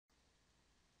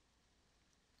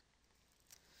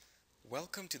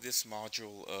Welcome to this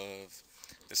module of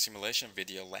the Simulation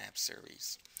Video Lab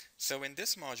series. So in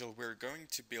this module we're going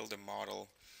to build a model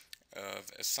of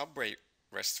a Subway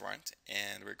restaurant,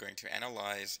 and we're going to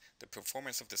analyze the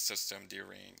performance of the system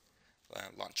during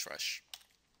lunch rush.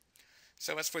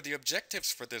 So as for the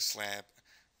objectives for this lab,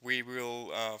 we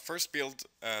will first build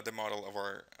the model of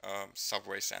our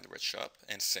Subway sandwich shop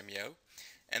in Simio,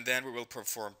 and then we will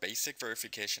perform basic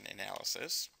verification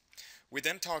analysis. We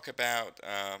then talk about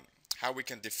how we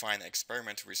can define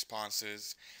experimental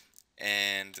responses,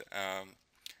 and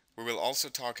we will also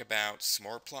talk about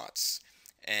smart plots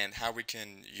and how we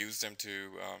can use them to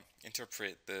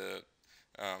interpret the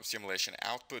simulation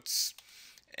outputs.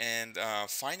 And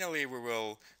finally, we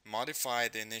will modify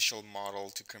the initial model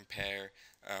to compare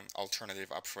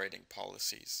alternative operating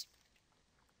policies.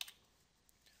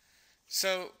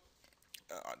 So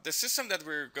the system that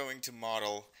we're going to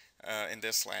model in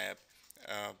this lab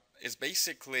is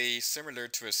basically similar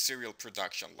to a serial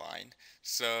production line.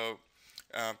 So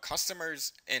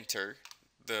customers enter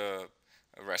the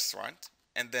restaurant,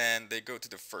 and then they go to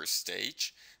the first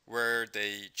stage where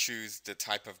they choose the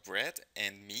type of bread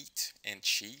and meat and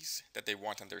cheese that they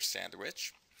want on their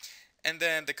sandwich. And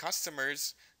then the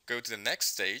customers go to the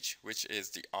next stage, which is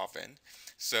the oven.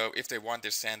 So if they want their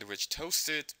sandwich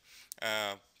toasted,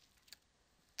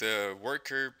 the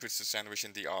worker puts the sandwich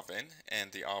in the oven,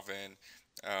 and the oven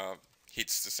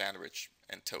heats the sandwich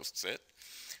and toasts it.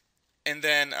 And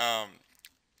then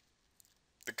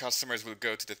the customers will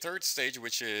go to the third stage,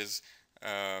 which is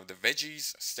the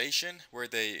veggies station, where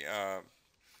they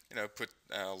put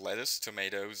lettuce,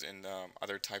 tomatoes, and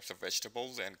other types of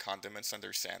vegetables and condiments on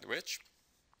their sandwich.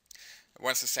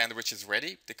 Once the sandwich is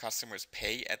ready, the customers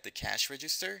pay at the cash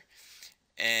register,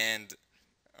 and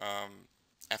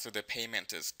after the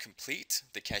payment is complete,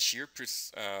 the cashier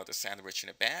puts the sandwich in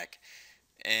a bag,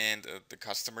 and the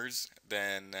customers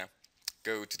then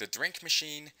go to the drink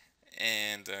machine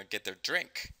and get their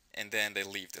drink, and then they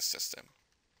leave the system.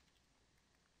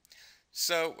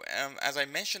 So as I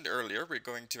mentioned earlier, we're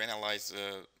going to analyze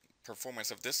the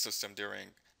performance of this system during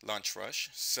lunch rush.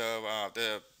 So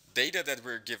the data that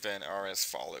we're given are as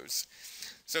follows.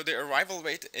 So the arrival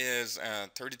rate is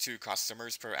 32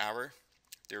 customers per hour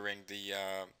during the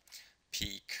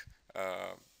peak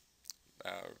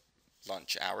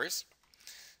lunch hours.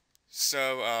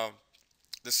 So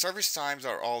the service times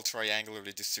are all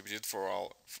triangularly distributed for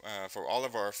all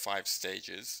of our 5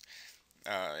 stages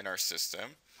in our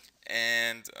system,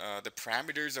 and the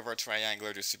parameters of our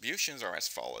triangular distributions are as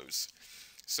follows.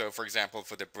 So for example,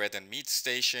 for the bread and meat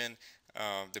station,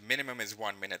 the minimum is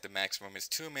 1 minute, the maximum is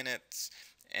 2 minutes,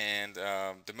 and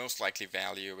the most likely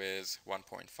value is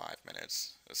 1.5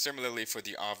 minutes. Similarly, for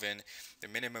the oven, the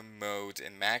minimum mode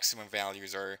and maximum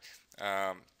values are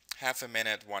half a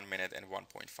minute, 1 minute, and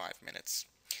 1.5 minutes.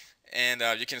 And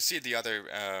you can see the other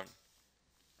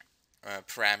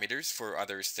parameters for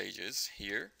other stages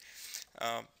here.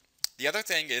 The other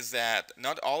thing is that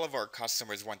not all of our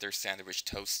customers want their sandwich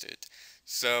toasted.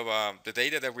 So the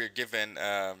data that we're given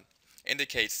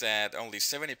indicates that only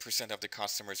 70% of the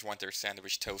customers want their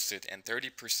sandwich toasted, and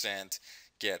 30%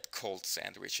 get cold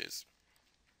sandwiches.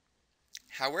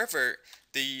 However,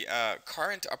 the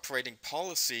current operating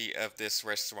policy of this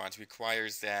restaurant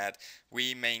requires that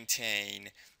we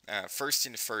maintain first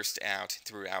in, first out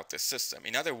throughout the system.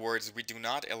 In other words, we do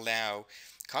not allow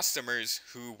customers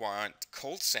who want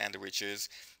cold sandwiches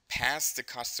past the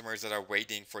customers that are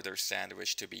waiting for their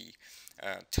sandwich to be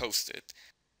toasted.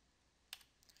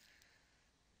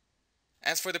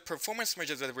 As for the performance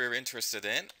measures that we're interested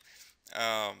in,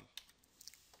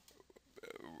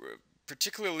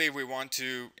 particularly we want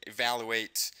to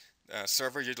evaluate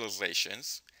server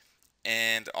utilizations,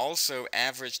 and also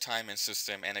average time in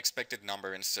system and expected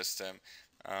number in system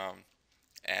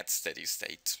at steady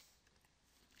state.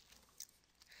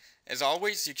 As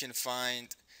always, you can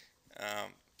find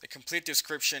a complete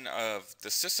description of the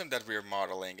system that we're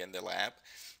modeling in the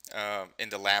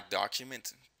lab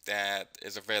document that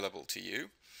is available to you.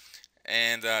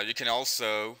 And you can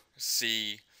also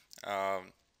see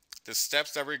the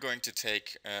steps that we're going to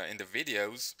take in the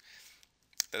videos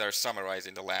that are summarized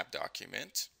in the lab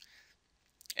document.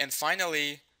 And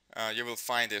finally, you will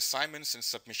find the assignments and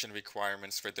submission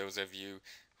requirements for those of you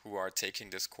who are taking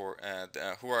this course,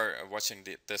 who are watching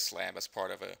this lab as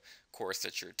part of a course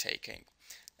that you're taking.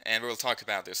 And we'll talk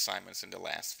about the assignments in the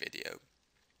last video.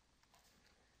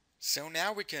 So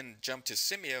now we can jump to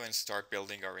Simio and start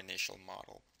building our initial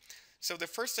model. So the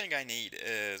first thing I need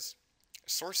is a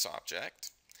source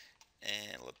object.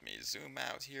 And let me zoom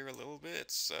out here a little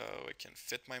bit so it can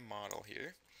fit my model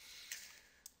here.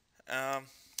 And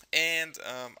and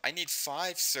I need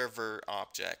 5 server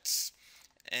objects.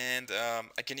 And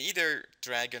I can either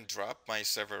drag and drop my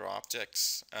server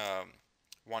objects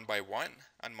one by one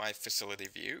on my facility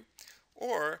view,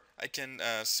 or I can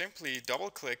simply double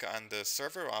click on the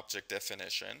server object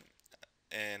definition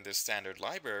in the standard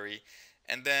library,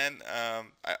 and then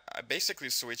I basically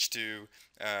switch to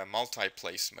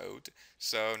multi-place mode.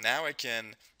 So now I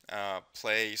can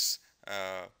place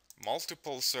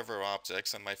multiple server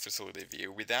objects on my facility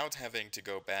view without having to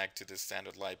go back to the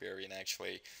standard library and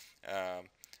actually um,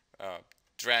 uh,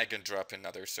 drag and drop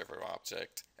another server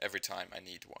object every time I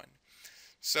need one.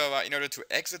 So in order to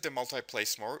exit the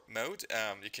multi-place mode,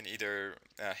 you can either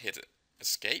hit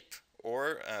escape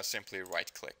or simply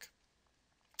right click.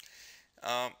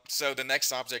 So the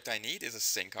next object I need is a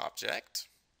sync object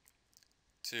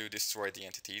to destroy the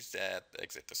entities that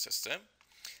exit the system.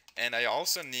 And I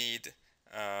also need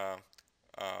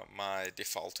my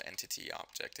default entity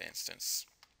object instance.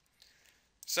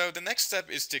 So the next step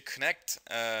is to connect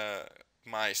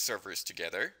my servers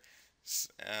together.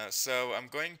 So I'm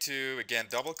going to, again,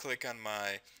 double click on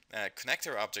my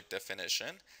connector object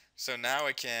definition. So now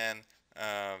I can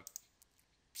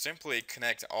simply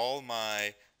connect all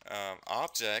my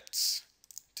objects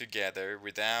together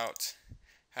without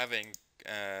having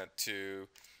to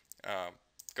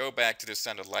go back to the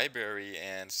standard library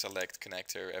and select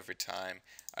connector every time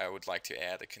I would like to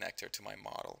add a connector to my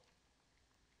model.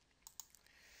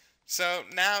 So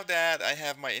now that I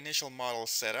have my initial model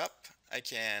set up, I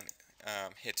can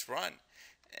hit run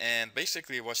and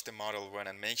basically watch the model run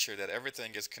and make sure that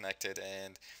everything is connected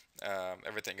and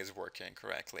everything is working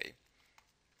correctly.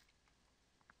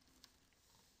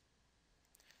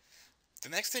 The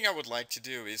next thing I would like to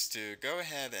do is to go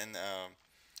ahead and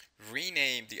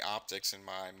rename the objects in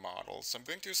my model. So I'm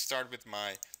going to start with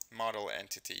my model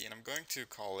entity, and I'm going to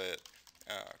call it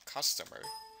customer.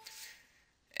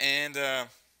 And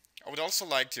I would also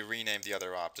like to rename the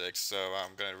other objects. So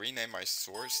I'm going to rename my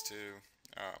source to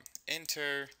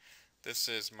enter. This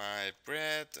is my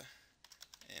bread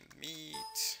and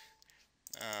meat.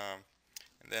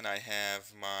 And then I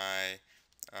have my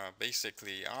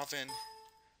basically oven.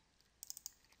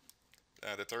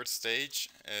 The third stage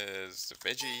is the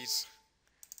veggies.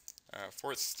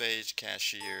 Fourth stage,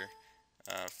 cashier.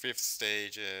 Fifth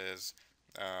stage is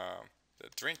the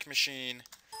drink machine.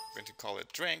 I'm going to call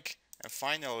it drink. And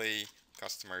finally,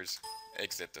 customers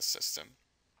exit the system.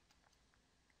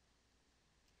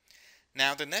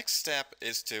 Now the next step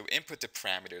is to input the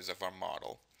parameters of our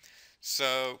model.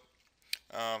 So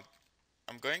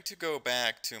I'm going to go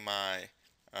back to my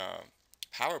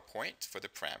PowerPoint for the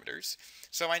parameters.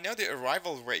 So I know the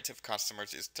arrival rate of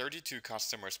customers is 32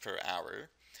 customers per hour,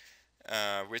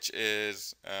 which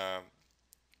is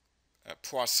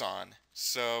Poisson.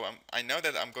 So I know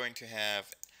that I'm going to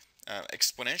have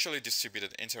exponentially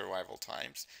distributed inter-arrival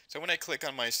times. So when I click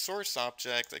on my source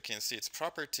object, I can see its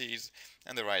properties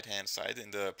on the right hand side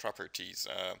in the properties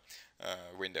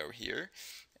window here.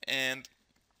 And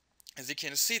as you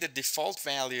can see, the default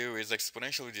value is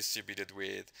exponentially distributed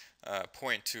with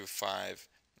 0.25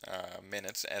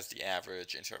 minutes as the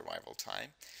average inter-arrival time.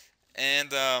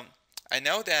 And I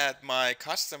know that my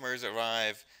customers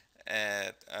arrive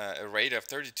at a rate of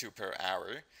 32 per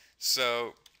hour.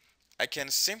 So I can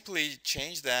simply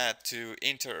change that to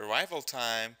inter-arrival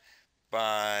time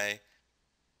by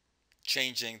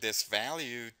changing this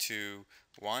value to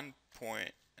 1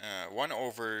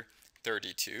 over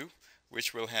 32,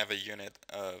 which will have a unit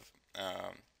of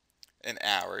in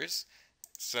hours.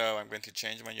 So I'm going to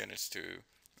change my units to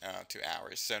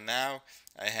hours. So now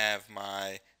I have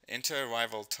my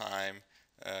inter-arrival time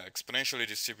exponentially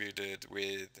distributed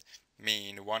with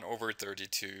mean 1 over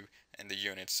 32, and the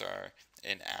units are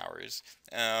in hours.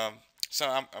 So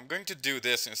I'm going to do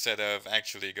this instead of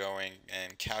actually going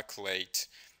and calculate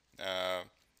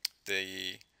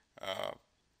the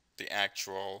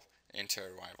actual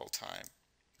inter-arrival time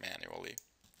manually.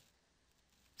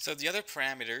 So the other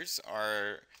parameters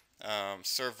are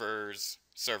servers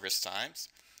service times.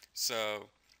 So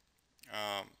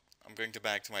I'm going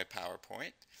back to my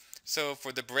PowerPoint. So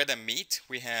for the bread and meat,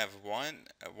 we have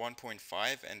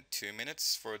 1.5 and 2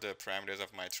 minutes for the parameters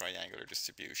of my triangular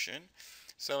distribution.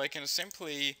 So I can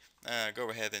simply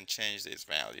go ahead and change these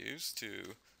values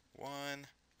to 1,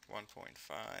 1.5,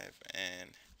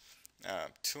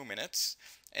 and 2 minutes.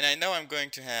 And I know I'm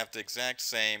going to have the exact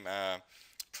same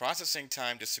processing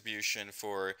time distribution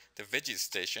for the veggies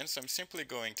station. So I'm simply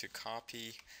going to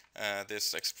copy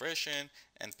this expression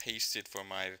and paste it for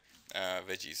my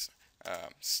veggies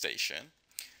station.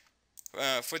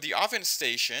 For the oven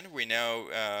station, we know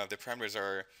the parameters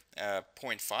are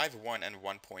 0.5, 1, and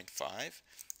 1.5.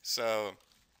 So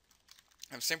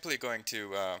I'm simply going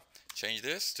to change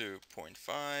this to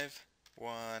 0.5,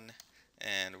 1,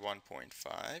 and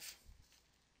 1.5.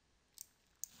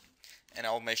 And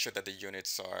I'll make sure that the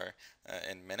units are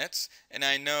in minutes. And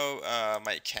I know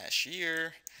my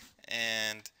cashier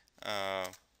and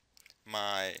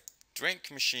my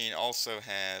drink machine also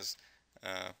has,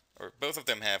 or both of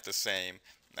them have the same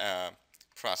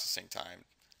processing time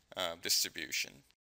distribution.